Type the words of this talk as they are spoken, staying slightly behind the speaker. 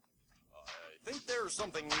there's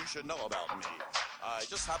something you should know about me. I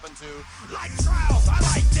just happen to like trials, I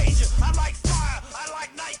like danger, I like fire, I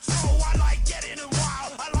like nitro, I like getting it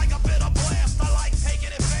wild, I like a bit of blast, I like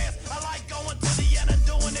taking it fast, I like going to the end and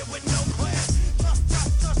doing it with no class.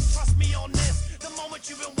 Trust me on this. The moment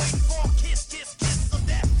you've been waiting for, kiss of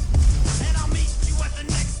death. And I'll meet you at the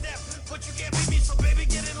next step. But you can't beat me, so baby,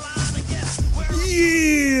 get in line and guess where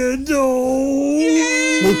Yeah, dog.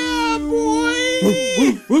 Yeah, boy.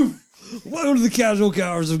 Welcome to the Casual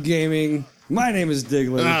Cowards of Gaming. My name is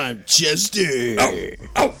Digley. I'm Chester.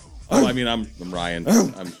 Oh, I mean, I'm Ryan.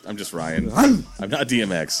 I'm just Ryan. I'm not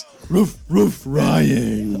DMX. Roof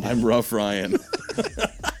Ryan. I'm Rough Ryan.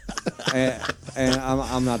 and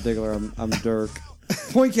I'm not Diggler. I'm Dirk.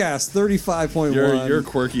 Pointcast 35.1. You're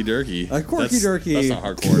quirky Durky. Quirky Durky. That's not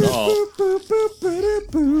hardcore at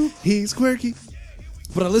all. He's quirky.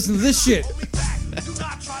 But I listen to this shit. do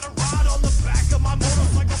not try to ride on the back of my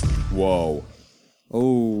motorcycle. Whoa.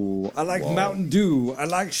 Oh, I like Whoa. Mountain Dew. I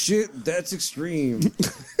like shit that's extreme.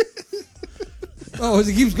 Oh, it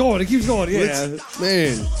keeps going. It keeps going. Yeah.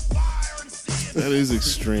 Man, that is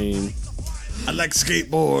extreme. I like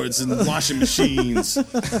skateboards and washing machines.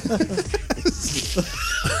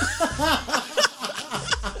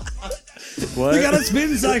 What? We got a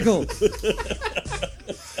spin cycle.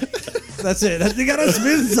 That's it. They got a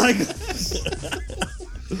spin cycle.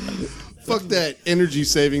 Fuck that energy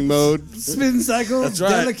saving mode. Spin cycle. That's right.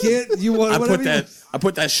 Delicate. You want whatever I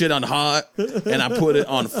put that shit on hot, and I put it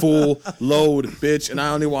on full load, bitch, and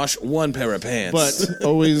I only wash one pair of pants. But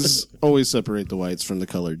always separate the whites from the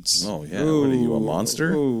coloreds. Oh yeah, what are you, a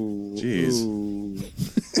monster? Jeez.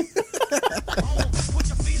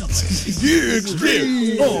 Yeah,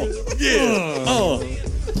 extreme.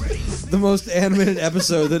 The most animated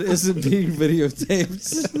episode that isn't being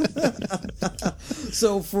videotaped.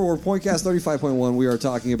 So for Pointcast 35.1, we are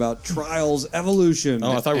talking about Trials Evolution.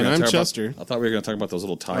 Oh, I thought we were And going I'm to Chester. I thought we were going to talk about those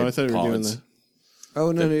little Tide I thought we were doing Pods. the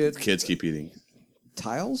Oh, no, no. Kids keep eating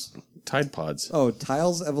Tiles? Tide Pods. Oh,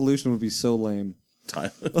 Tiles Evolution would be so lame.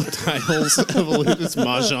 Tide. tiles evolution. It's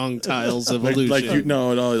Mahjong tiles evolution.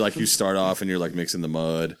 Like you start off and you're like mixing the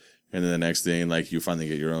mud, and then the next thing, like you finally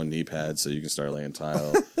get your own knee pads so you can start laying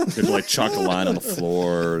tile. You have to like chalk a line on the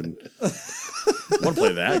floor. And I want to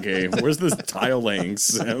play that game. Where's this tile laying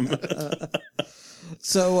sim?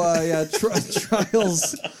 So,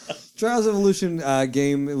 Trials Evolution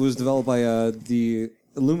game, it was developed by the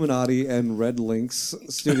Illuminati and Red Lynx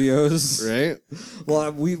Studios. right?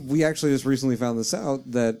 Well, we actually just recently found this out,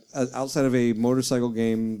 that outside of a motorcycle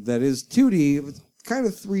game that is 2D, kind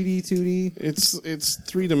of 3D, 2D. It's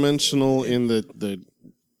 3-dimensional in the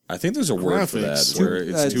I think there's a word for that Graphics. where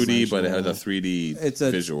it's It's 2D, but it has a 3D It's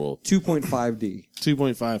a visual. 2.5D.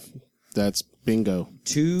 2.5. That's bingo.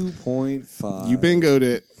 2.5. You bingoed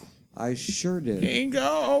it. I sure did.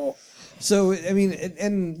 Bingo! So, I mean,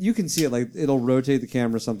 and you can see it, like, it'll rotate the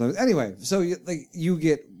camera sometimes. Anyway, so you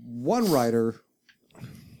get one rider,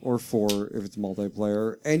 or 4 if it's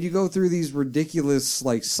multiplayer, and you go through these ridiculous,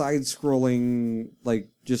 like, side-scrolling, like,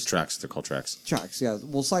 just... Tracks, they're called tracks. Tracks, yeah.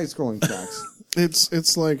 Well, side-scrolling tracks.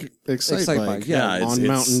 It's like Excite Excite Bike, Bike yeah. on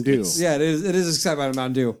Mountain Dew. Yeah, it is excited by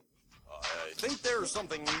Mountain Dew. I think there's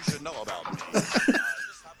something you should know about me.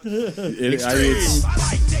 I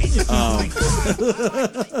like danger.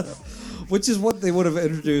 Which is what they would have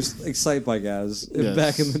introduced Excite Bike as Yes.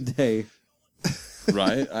 back in the day.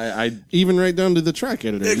 Right? I Even right down to the track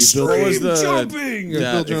editor. You build- what was the jumping!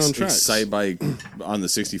 that build your own tracks. Excite Bike on the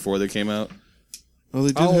 64 that came out? Oh, they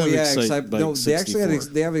did Oh have yeah, Excite Bike no, they actually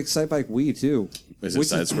 64. they have Excite Bike Wii too. Is it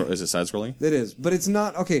side scrolling? It is, but it's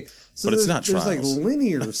not okay. So But it's there's- not There's like Trials.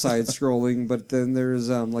 linear side scrolling, but then there's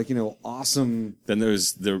awesome. Then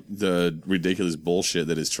there's the ridiculous bullshit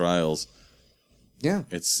that is Trials. Yeah,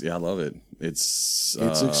 I love it. It's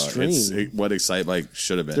extreme. It's what Excite Bike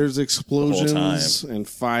should have been. There's time. explosions and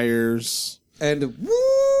fires. and woo!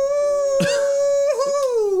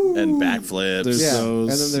 and backflips. There's Yeah, those.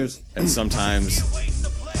 and then there's and sometimes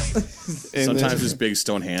And sometimes then- there's big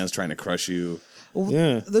stone hands trying to crush you.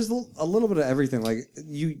 Yeah. there's a little bit of everything. Like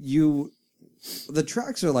the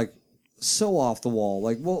tracks are like so off the wall.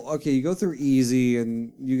 Like, well, okay, you go through easy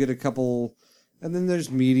and you get a couple, and then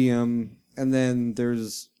there's medium, and then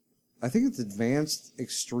there's, I think it's advanced,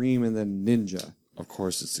 extreme, and then ninja. Of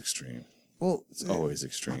course, it's extreme. Well, It's always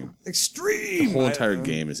extreme. extreme. The whole entire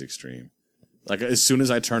game is extreme. Like as soon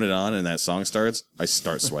as I turn it on and that song starts, I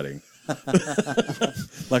start sweating.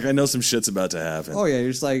 Like I know some shit's about to happen. Oh yeah,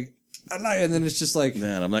 you're just like, and then it's just like,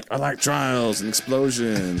 Man, I'm like, I like trials and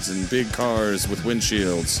explosions and big cars with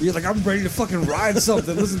windshields. you're like, I'm ready to fucking ride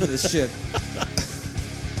something. Listen to this shit.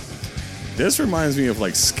 This reminds me of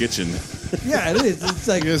like Skitchin'. Yeah, it is. It's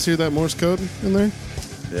like, You guys hear that Morse code in there?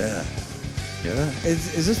 Yeah. Yeah.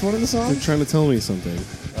 is this one of the They're songs? trying to tell me something.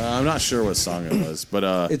 I'm not sure what song it was, but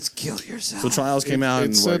It's Kill Yourself. so Trials came out. It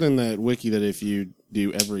and said what, in that wiki that if you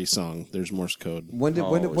do every song, there's Morse code. When did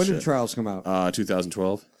shit. Trials come out?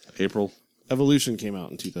 2012, April. Evolution came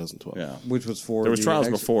out in 2012. Yeah. Which was for There was the Trials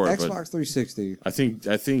before, but- Xbox 360. I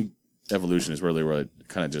think Evolution is really where it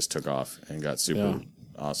kind of just took off and got super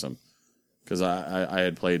awesome. Because I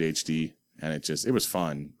had played HD and it was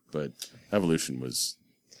fun, but Evolution was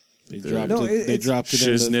They The- dropped No, it. They it's- dropped it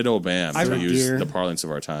in the, shiznit bam I to remember- use the parlance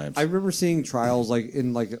of our times. I remember seeing Trials like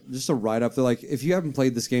in like just a write up. They're like, if you haven't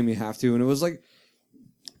played this game, you have to. And it was like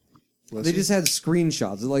they just had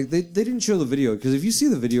screenshots. Like they didn't show the video because if you see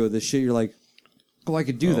the video of this shit, you're like, oh, I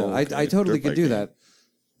could do that. okay. I totally Dirt could bike do game. that.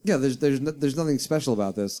 Yeah, there's nothing special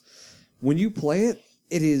about this. When you play it,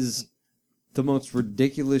 it is the most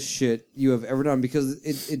ridiculous shit you have ever done because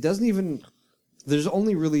it doesn't even. There's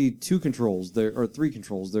only really two controls there or three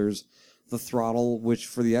controls. There's the throttle, which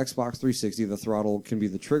for the Xbox 360, the throttle can be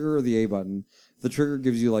the trigger or the A button. The trigger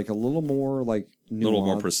gives you like a little more like a little more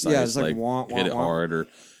nuance. precise, Yeah, it's like, like wah, wah, hit it wah. hard or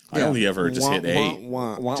I Yeah. only ever just hit A.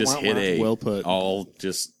 Wah, wah. Wah, Just wah, hit wah. A. Well put. All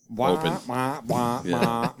just Wah, open. wah, wah, Yeah.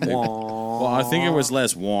 wah, wah. Well, I think it was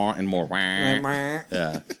less wah and more wah. Wah.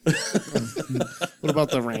 Yeah. What about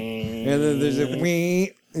the ring? And then there's a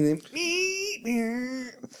wee, and then wee.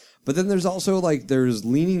 But then there's also like there's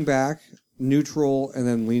leaning back, neutral, and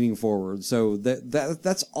then leaning forward. So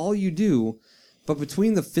that's all you do. But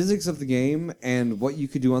between the physics of the game and what you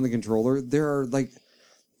could do on the controller, there are like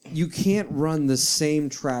you can't run the same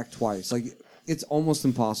track twice. Like it's almost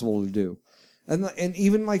impossible to do. And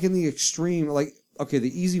even like in the extreme, like okay,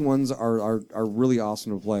 the easy ones are really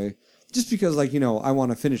awesome to play, just because like I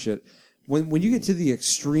want to finish it. When you get to the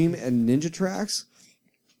extreme and ninja tracks,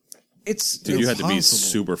 Dude, you had to be Impossible.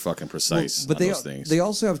 super fucking precise but on those things. they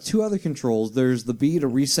also have two other controls. There's the B to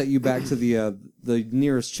reset you back to the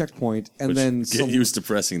nearest checkpoint, and Which, then get used to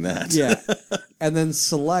pressing that. yeah, and then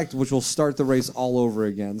select, which will start the race all over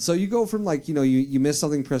again. So you go from like you miss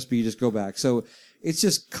something, press B, just go back. So it's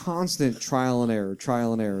just constant trial and error,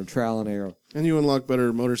 trial and error, trial and error. And you unlock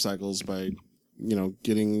better motorcycles by,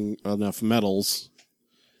 getting enough medals.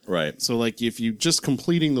 Right. So, like, if you just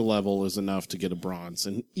completing the level is enough to get a bronze,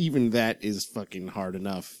 and even that is fucking hard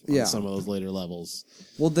enough on Yeah. some of those later levels.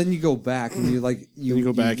 Well, then you go back and you Then you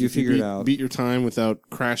go back, you if figure beat, it out. beat your time without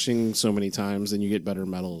crashing so many times, then you get better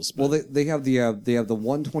medals. Well, they have the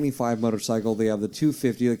 125 motorcycle. They have the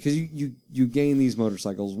 250 because you gain these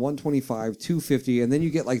motorcycles 125, 250, and then you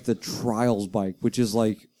get like the trials bike, which is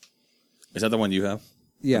like Is that the one you have?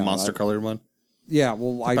 yeah, The monster colored one? Yeah,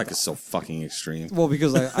 well, That bike is so fucking extreme. well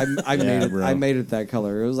because I made it bro. I made it that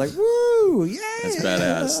color. It was like woo, yeah, That's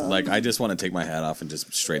badass. Like, I just want to take my hat off and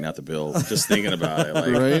just straighten out the bill. Just thinking about it.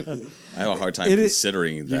 Like, right? I have a hard time It is-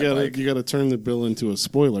 considering You that gotta bike. you gotta turn the bill into a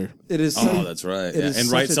spoiler. It is. Oh, that's right. it Yeah. is And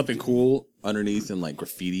such write a- something cool underneath in like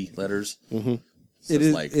graffiti letters. Mm-hmm. So it it's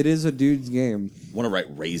is. like, It is a dude's game. want to write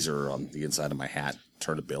Razor on the inside of my hat.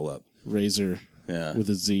 Turn the bill up. Razor Yeah. with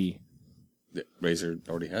a Z. Razor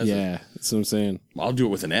already has it. Yeah, that's what I'm saying. I'll do it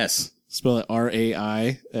with an S. Spell it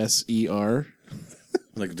RAISER.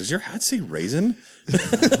 Like, does your hat say raisin?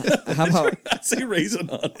 How about I'd say raisin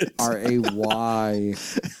on it. RAY?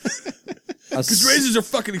 Because raisins are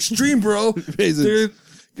fucking extreme, bro. Raisins.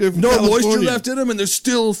 There's no moisture left in them, and they're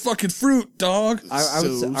still fucking fruit, dog. I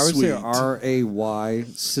would So say sweet. RAY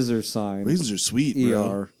scissor sign Raisins are sweet,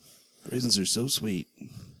 ER. Raisins are so sweet.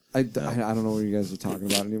 I don't know what you guys are talking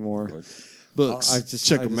about anymore. Books. I just-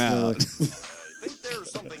 check I them just know out. it. Think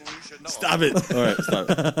there's something you should know. Stop it. All right,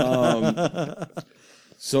 stop it.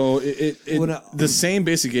 So the same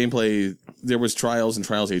basic gameplay. There was Trials and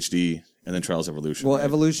Trials HD, and then Trials Evolution. Well, right?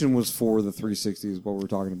 Evolution was for the 360 is what we're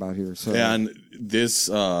talking about here. So And this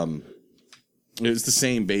it's the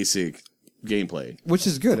same basic gameplay. which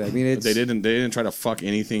is good. I mean, it's They didn't try to fuck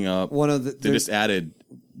anything up. one of the They just added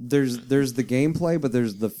there's the gameplay, but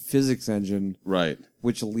there's the physics engine, right.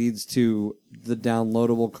 which leads to the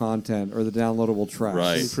downloadable content or the downloadable tracks.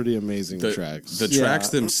 Right. Some pretty amazing The tracks. The Yeah. tracks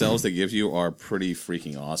themselves they give you are pretty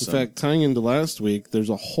freaking awesome. In fact, tying into last week, there's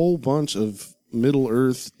a whole bunch of Middle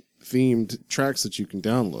Earth themed tracks that you can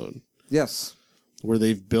download Yes. where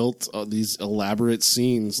they've built these elaborate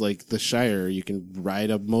scenes like the Shire. You can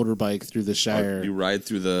ride a motorbike through the Shire. You ride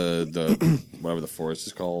through the whatever the forest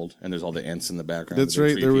is called, and there's all the ants in the background. That's the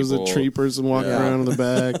right. tree There was a people. tree person walking Yeah. around in the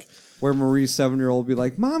back. Where Marie's 7-year-old would be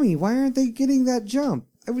like, "Mommy, why aren't they getting that jump?"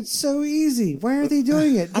 It's so easy. Why aren't they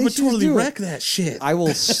doing it? I They would should totally do it. wreck that shit. I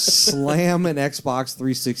will slam an Xbox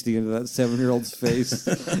 360 into that 7-year-old's face.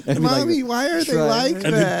 And be Mommy, like, why are they try- like and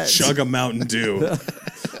then that? chug a Mountain Dew.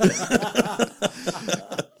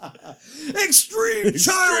 Extreme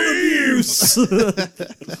child abuse.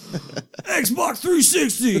 Xbox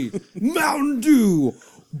 360, Mountain Dew.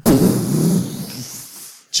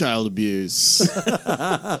 Child abuse.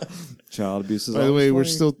 Child abuse is By the way, we're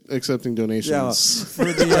always still accepting donations. Yeah,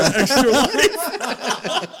 for the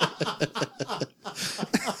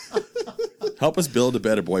Help us build a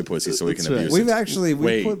better boy pussy so we can That's right. abuse we've it. actually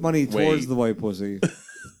Wait, put money towards wait. the white pussy.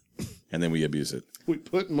 And then we abuse it. We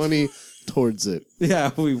put money towards it.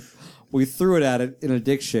 Yeah, we threw it at it in a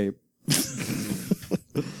dick shape.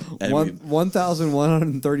 And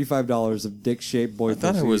 $1,135 of dick shaped boy I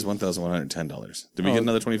thought pussy. it was $1,110. Did we get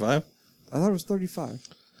another 25? I thought it was 35.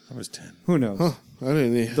 That was 10. Who knows? I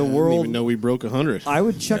didn't world- even know we broke 100. I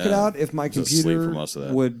would check it Yeah. out if my was asleep computer for most of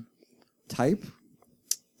that. would type.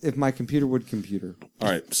 If my computer would computer. All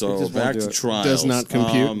right, so just won't back do to it. Trials. Does not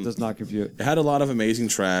compute. Does not compute. It had a lot of amazing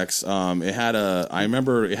tracks. I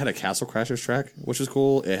remember it had a Castle Crashers track, which was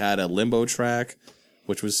cool. It had a Limbo track,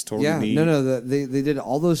 which was totally Yeah, neat. they did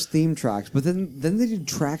all those theme tracks, but then they did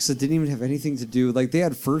tracks that didn't even have anything to do. Like they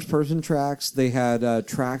had first person tracks. They had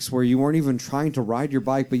tracks where you weren't even trying to ride your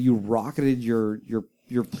bike, but you rocketed your.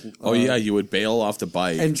 Oh yeah, you would bail off the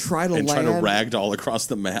bike and try to try to land. ragdoll across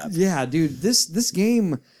the map. Yeah, dude, this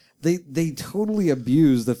game. They totally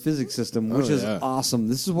abuse the physics system, which is yeah. awesome.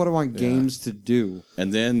 This is what I want games to do.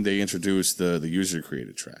 And then they introduced the user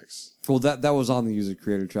created tracks. Well, that was on the user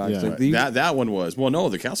creator tracks. Yeah. Like the, That one was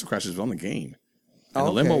the Castle Crashers was on the game, and Oh,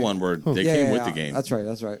 the Limbo okay. one where they came with the game. That's right.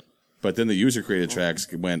 That's right. But then the user created tracks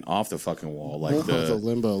went off the fucking wall, like the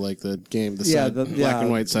Limbo, like the game, the Yeah, side, the black and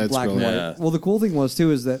white side black and scroller. white. Yeah. Well, the cool thing was too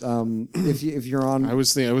is that if you're on, I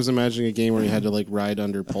was imagining a game where you had to like ride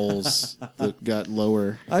under poles that got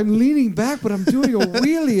lower. I'm leaning back, but I'm doing a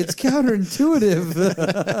wheelie. It's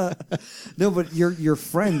counterintuitive. No, but your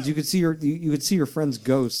friends, you could see you could see your friends'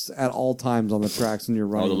 ghosts at all times on the tracks when you're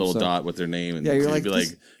running. the little so- dot with their name, and Yeah, you're you'd like, be this-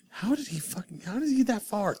 like, how did he get that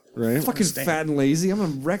far? Right? Fucking fat and lazy. I'm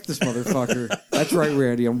gonna wreck this motherfucker. That's right,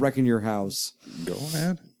 Randy. I'm wrecking your house. Go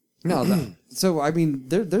ahead. No, so I mean,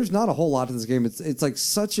 there's not a whole lot to this game. It's like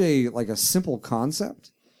such a simple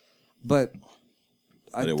concept, but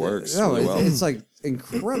it works No, really well. it's like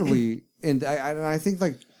incredibly, and I think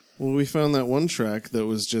like Well, we found that one track that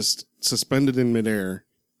was just suspended in midair.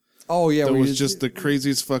 oh yeah, That we was just the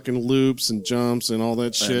craziest fucking loops and jumps and all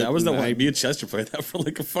that shit. And that was the And one. Me and Chester played that for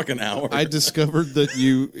like a fucking hour. I discovered that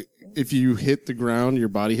if you hit the ground, your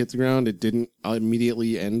body hit the ground, it didn't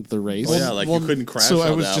immediately end the race. Oh, yeah, you couldn't crash so on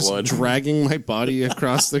I was that just one. dragging my body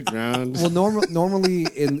across the ground, well normally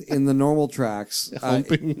in the normal tracks.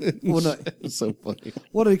 humping. well, no, It's so funny.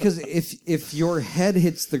 well, because if your head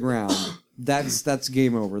hits the ground, that's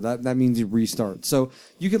game over. That means you restart. So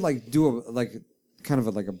you could do a kind of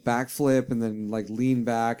a backflip and then lean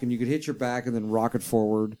back, and you could hit your back and then rocket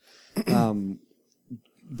forward.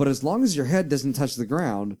 But as long as your head doesn't touch the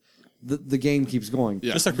ground, the game keeps going.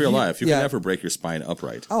 Yeah. Just like real life, you Yeah. can never break your spine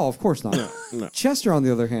upright. Oh, of course not. No. Chester, on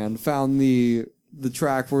the other hand, found the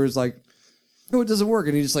track where it's like, no, it doesn't work,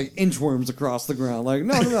 and he just inchworms across the ground. Like,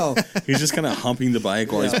 no. He's just kind of humping the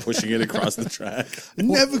bike while he's pushing it across the track.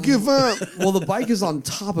 Never give up. Well, the bike is on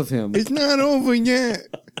top of him. It's not over yet.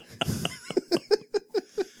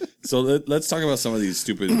 So let's talk about some of these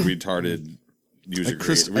stupid, retarded user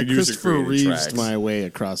Christopher created Reeves tracks. my way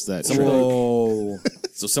across that Some track. of the- Whoa.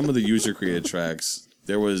 So some of the user created tracks.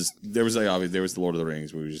 There was the Lord of the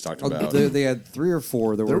Rings we just talked about. They had 3 or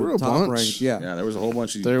 4 that There were were a top bunch. ranked. Yeah. Yeah, there was a whole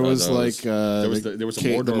bunch of. There was those. there was a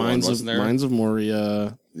Mordor the one, Mines wasn't of there? Mines of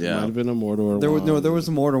Moria. Yeah. Might have been a Mordor There was one. there was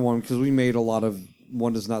a Mordor one because we made a lot of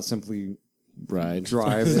one does not simply Ride.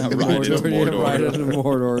 drive Not into ride into Mordor. Yeah, Mordor. ride into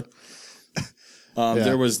Mordor. Yeah.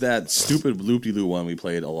 There was that stupid loop-de-loo one we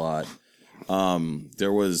played a lot.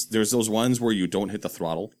 There's those ones where you don't hit the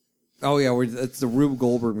throttle. Oh yeah, it's the Rube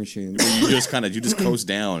Goldberg machine. You just coast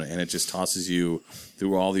down and it just tosses you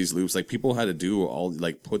through all these loops. Like people had to do all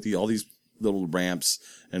these little ramps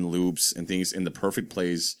and loops and things in the perfect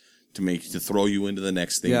place to throw you into the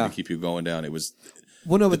next thing Yeah. to keep you going down. It was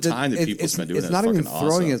Well, no, the but time that people spent doing it's that not is even fucking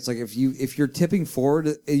throwing awesome. it. It's like if you're tipping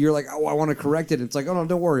forward, you're like, oh, I want to correct it. It's like, oh no,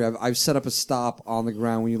 don't worry, I've set up a stop on the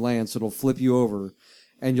ground when you land, so it'll flip you over,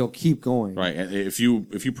 and you'll keep going. right. And if you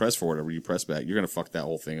press forward or you press back, you're gonna fuck that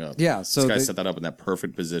whole thing up. Yeah, so this guy they- set that up in that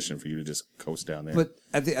perfect position for you to just coast down there. But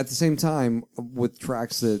at the same time, with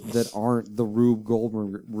tracks that aren't the Rube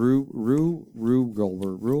Goldberg Rube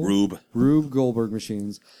Goldberg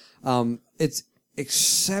machines,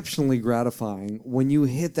 exceptionally gratifying when you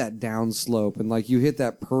hit that down slope and like you hit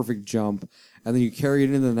that perfect jump and then you carry it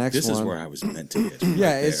into the next This one. is where I was meant to get.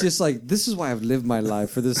 Yeah, it's just like, this is why I've lived my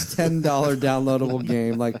life for this $10 downloadable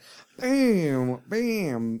game. Like, bam,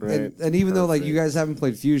 bam. Right. And even though like you guys haven't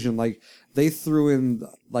played Fusion, like they threw in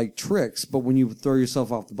like tricks, but when you throw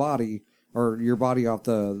yourself off the body or your body off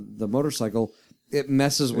the motorcycle, it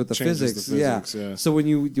messes with the changes physics. the physics, yeah. So when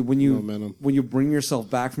you Momentum. when you bring yourself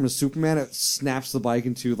back from a Superman, it snaps the bike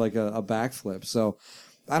into like a backflip. So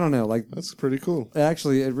I don't know, like That's pretty cool.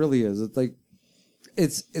 actually it really is. It's like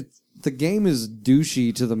it's the game is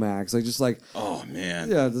douchey to the max. Like just like Oh man.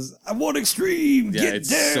 yeah, I want extreme. Yeah, Get it's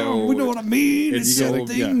down. so- We know what I mean. it's It's so- some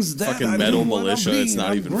things that fucking I Metal know what I Militia, it's mean.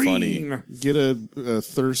 not I'm even funny. green. Get a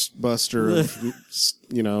thirst buster of,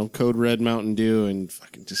 Code Red Mountain Dew and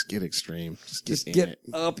fucking just get extreme. Just Get it.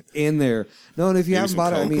 up in there. No, and if you Maybe haven't some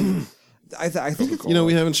bought it, I Coke. mean, I think it's,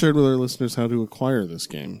 We haven't shared with our listeners how to acquire this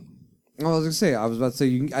game. I was gonna say. I was about to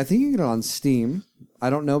say. I think you can get it on Steam. I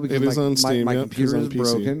don't know because It is on Steam, my yep, computer it's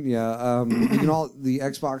is on PC. broken. Yeah. You can all the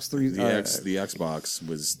Xbox 3. The Xbox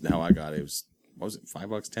was how I got it. It was, what was it,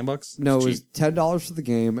 $5, $10? No, it Cheap. was $10 for the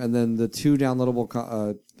game, and then the 2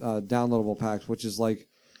 downloadable packs, which is like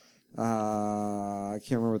I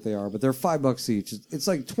can't remember what they are, but they're $5 each. It's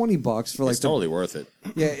like $20 for like It's totally worth it.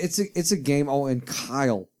 yeah. It's a game. Oh, and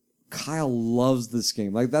Kyle loves this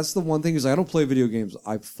game. Like that's the one thing is I don't play video games.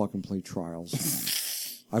 I fucking play Trials.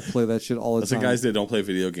 I play that shit all the That's the time. guys that don't play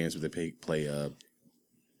video games, but they play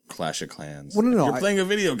Clash of Clans. Well, no, You're I- playing a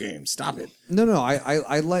video game. Stop it. No,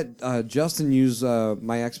 I let Justin use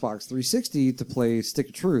my Xbox 360 to play Stick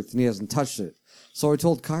of Truth, and he hasn't touched it. So I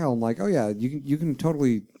told Kyle, I'm like, oh yeah, you can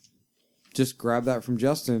totally just grab that from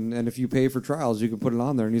Justin, and if you pay for Trials, you can put it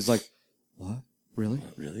on there. And he's like, what? Really?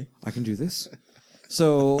 Really? I can do this?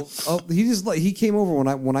 So he came over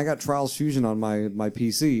when I got Trials Fusion on my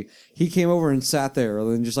PC. He came over and sat there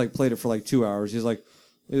and then just like played it for like 2 hours. He's like,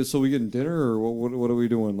 so we getting dinner or what are we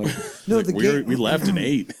doing? Like, no, Like, the game. we left and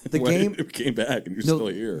ate. The When game- we came back and you're No, still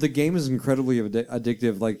here. the game is incredibly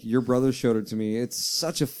addictive. Like your brother showed it to me. It's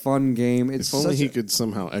such a fun game. It's If only such he a, could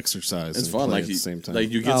somehow exercise it's and fun. play Like at you, the same time. like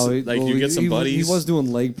you get Oh, some, he- like well, you get some he buddies. was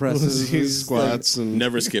doing leg presses. He's squats and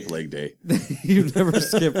Never skip leg day. you never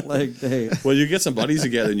skip leg day. Well, you get some buddies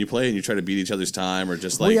together and you play and you try to beat each other's time or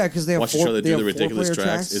just like Well, yeah, 'cause they have watch four- each other they do the have ridiculous four-player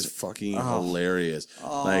tracks. tracks. Is fucking hilarious.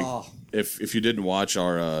 Like if you didn't watch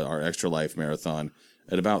our Extra Life marathon,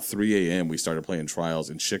 at about 3 a.m. we started playing Trials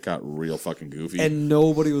and shit got real fucking goofy. And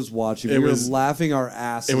nobody was watching. It We was- were laughing our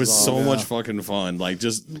asses it was off. so much fucking fun. Like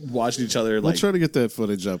just watching each other we'll like try to get that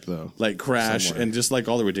footage up though. like crash somewhere. and just like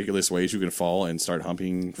all the ridiculous ways you can fall and start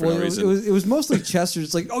humping for Well, no it was, reason. it was mostly Chester.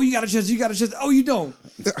 It's like, oh, you got a chest. You got a chest. Oh, you don't.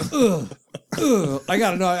 Ugh. Ugh. I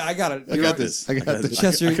got it. No, I got it. I got this. I got this.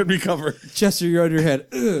 Chester, I can recover. Chester, you're on your head.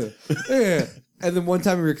 Ugh. Ugh. And then one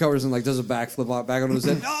time he recovers and like does a backflip out back onto his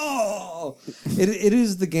head. No, it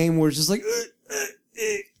is the game where it's just like,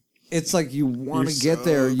 it's like you want to You're get so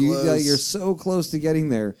there. close. You're so close to getting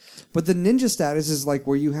there. But the ninja status is like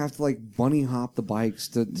where you have to like bunny hop the bikes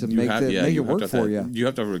to make it you work have to for have, you. You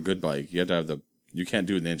have to have a good bike. You have to have you can't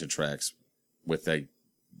do ninja tracks with the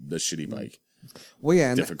shitty bike Well, yeah,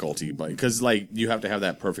 and difficulty bike because like you have to have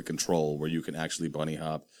that perfect control where you can actually bunny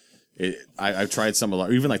hop. I've tried some a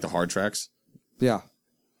lot, even like the hard tracks yeah.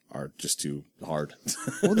 are just too hard.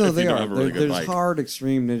 Well, no, If they you don't are. have a really good There's bike. hard,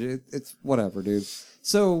 extreme ninja. It's whatever, dude.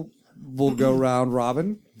 So we'll go round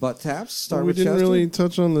robin, butt taps. Start we with didn't Chester. really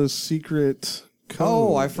touch on the secret code.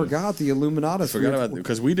 Oh, I forgot the Illuminati. I forgot about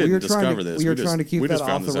because we didn't were trying discover to, this. We were just- trying to keep we that just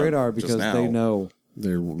found off the this out radar just because now. they know.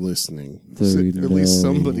 They're listening. They At least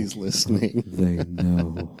know. somebody's listening. They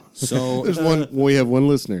know. So There's one. We have one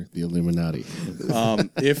listener. The Illuminati.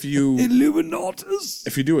 if you Illuminatus.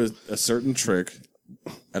 if you do a certain trick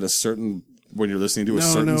at a certain when you're listening to a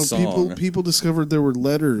certain song, People discovered there were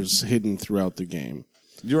letters hidden throughout the game.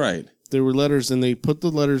 you're right. There were letters, and they put the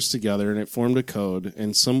letters together, and it formed a code.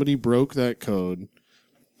 And somebody broke that code,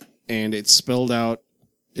 and it spelled out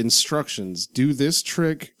instructions: do this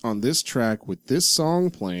trick on this track with this song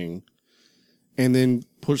playing, and then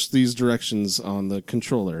push these directions on the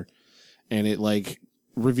controller. And it like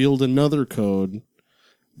revealed another code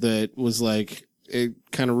that was like it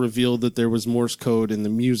kind of revealed that there was Morse code in the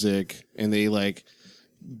music, and they like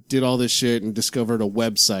did all this shit and discovered a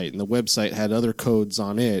website, and the website had other codes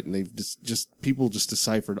on it, and they just people just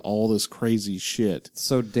deciphered all this crazy shit.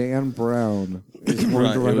 So Dan Brown is going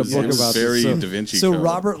Right, to write it was- a book it was about very this. Da Vinci So Code.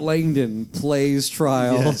 Robert Langdon plays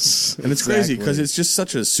Trials. And it's crazy because it's just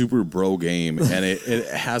such a super bro game, and it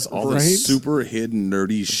has all Right? this super hidden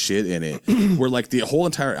nerdy shit in it. Where like the whole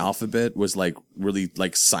entire alphabet was like really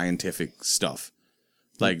like scientific stuff.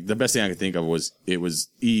 Like the best thing I could think of was E was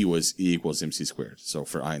E equals MC squared. So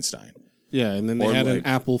for Einstein. Yeah, and then they Or had an like-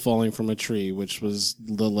 apple falling from a tree, which was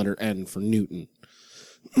the letter N for Newton.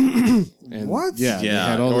 And What? Yeah, they Yeah,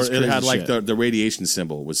 had all or this it crazy had like shit. the radiation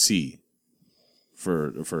symbol was C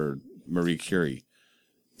for Marie Curie.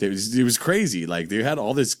 It was crazy. Like they had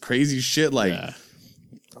all this crazy shit. Like Yeah.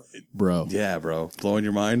 Bro. bro, blowing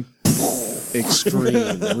your mind.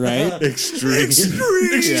 Extreme, right? Extreme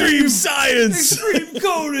science. Extreme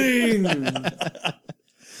coding.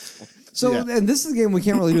 So, Yeah. and this is a game we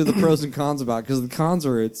can't really do the pros and cons about because the cons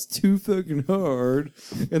are it's too fucking hard,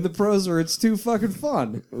 and the pros are it's too fucking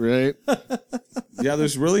fun. Right? Yeah,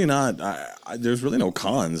 there's really not. There's really no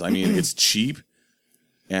cons. I mean, it's cheap,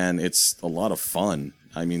 and it's a lot of fun.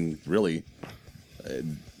 I mean, really,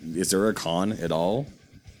 is there a con at all?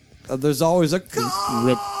 There's always a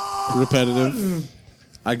con. Repetitive.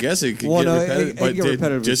 I guess it could Well, get no, repetitive, it but get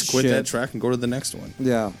repetitive just as quit shit. that track and go to the next one.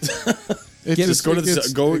 Yeah, Just go to it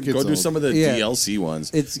gets- go it gets do old. some of the Yeah. DLC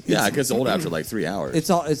ones. It's it gets old after like 3 hours.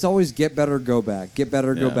 it's always get better, go back, get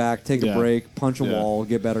better, go Yeah. back, take a Yeah. break, punch a Yeah. wall,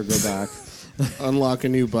 get better, go back. Unlock a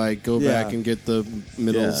new bike, go Yeah. back and get the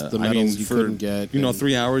medals, the medals you couldn't get. You know, and-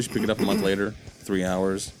 3 hours, you pick it up a month later. 3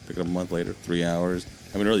 hours, pick it up a month later. 3 hours.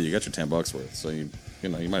 I mean, really, you got your $10 worth, so you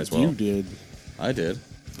might as well. You did. I did.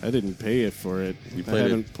 I didn't pay it for it. You I played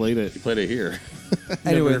haven't played it. You played it here,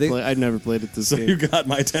 Anyway, I'd never played it this so game. you got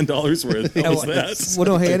my $10 worth. How was that? well,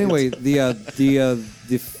 no, hey, anyway, the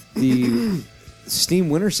Steam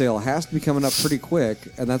Winter Sale has to be coming up pretty quick,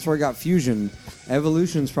 and that's where I got Fusion.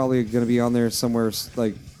 Evolution's probably going to be on there somewhere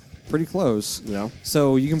like pretty close. Yeah.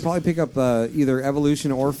 So you can probably pick up either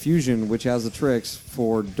Evolution or Fusion, which has the tricks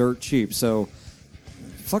for dirt cheap. So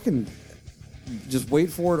fucking just wait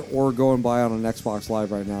for it or go and buy it on an Xbox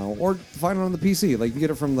Live right now or find it on the PC. Like you can get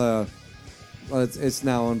it from the it's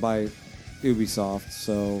now owned by Ubisoft.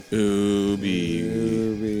 So Ubi.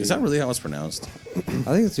 Is that really how it's pronounced?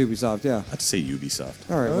 I think it's Ubisoft, yeah. I have to say Ubisoft.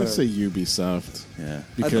 All right. I would whatever. say Ubisoft. Yeah.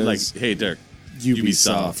 Because- like, hey, Derek.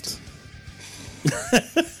 Ubisoft.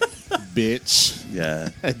 Bitch. Yeah.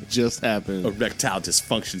 That just happened. Erectile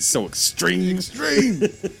dysfunction so extreme. Extreme.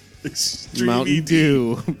 Extreme. Mountain ED.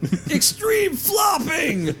 Dew. Extreme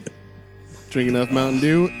flopping. Drink enough Mountain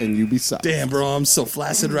Dew and Ubisoft. Damn, bro, I'm so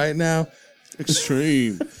flaccid right now.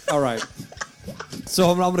 Extreme. All right. So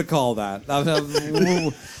I'm going to call that. I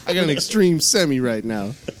got an extreme semi right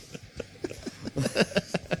now.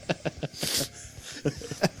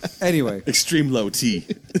 Anyway, Extreme low T.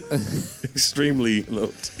 Extremely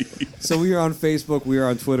low T. so we are on Facebook, we are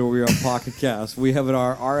on Twitter, we are on Pocket Cast. We have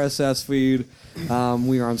our RSS feed.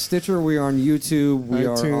 We are on Stitcher, we are on YouTube, we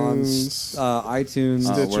are on iTunes.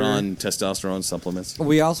 iTunes. We're on testosterone supplements.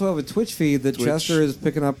 We also have a Twitch feed that Twitch. Chester is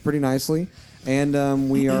picking up pretty nicely.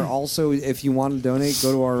 And we are also, if you want to donate,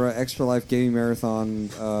 go to our Extra Life Gaming Marathon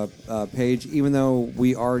page, even though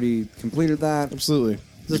we already completed that. Absolutely.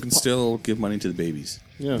 You can still give money to the babies.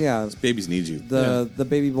 Yeah. Yeah, Babies need you. the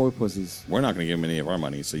baby boy pussies. We're not going to give them any of our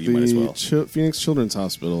money, so you might as well. Phoenix Children's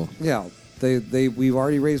Hospital. Yeah, we've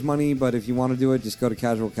already raised money, but if you want to do it, just go to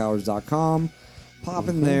casualcowards.com, pop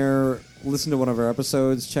in there, listen to one of our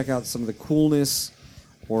episodes, check out some of the coolness,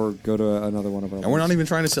 or go to another one of our. And we're not even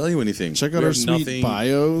trying to sell you anything. Check We out our have sweet nothing-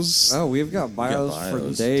 bios. Oh, we've got bios for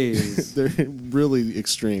bios. days. They're really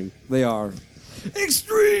extreme. They are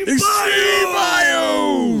extreme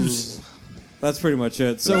bios. That's pretty much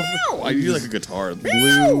it. So, I do like a guitar.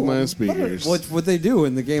 Blew my speakers. what they do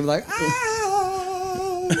in the game, like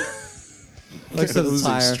ah, like to the was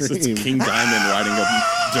tire. extreme. It's King Diamond riding a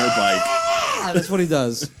dirt bike. Ah, that's what he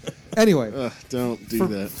does. Anyway, Ugh, don't do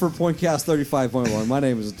that. for Pointcast 35.1, my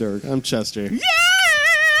name is Dirk. I'm Chester. Yeah!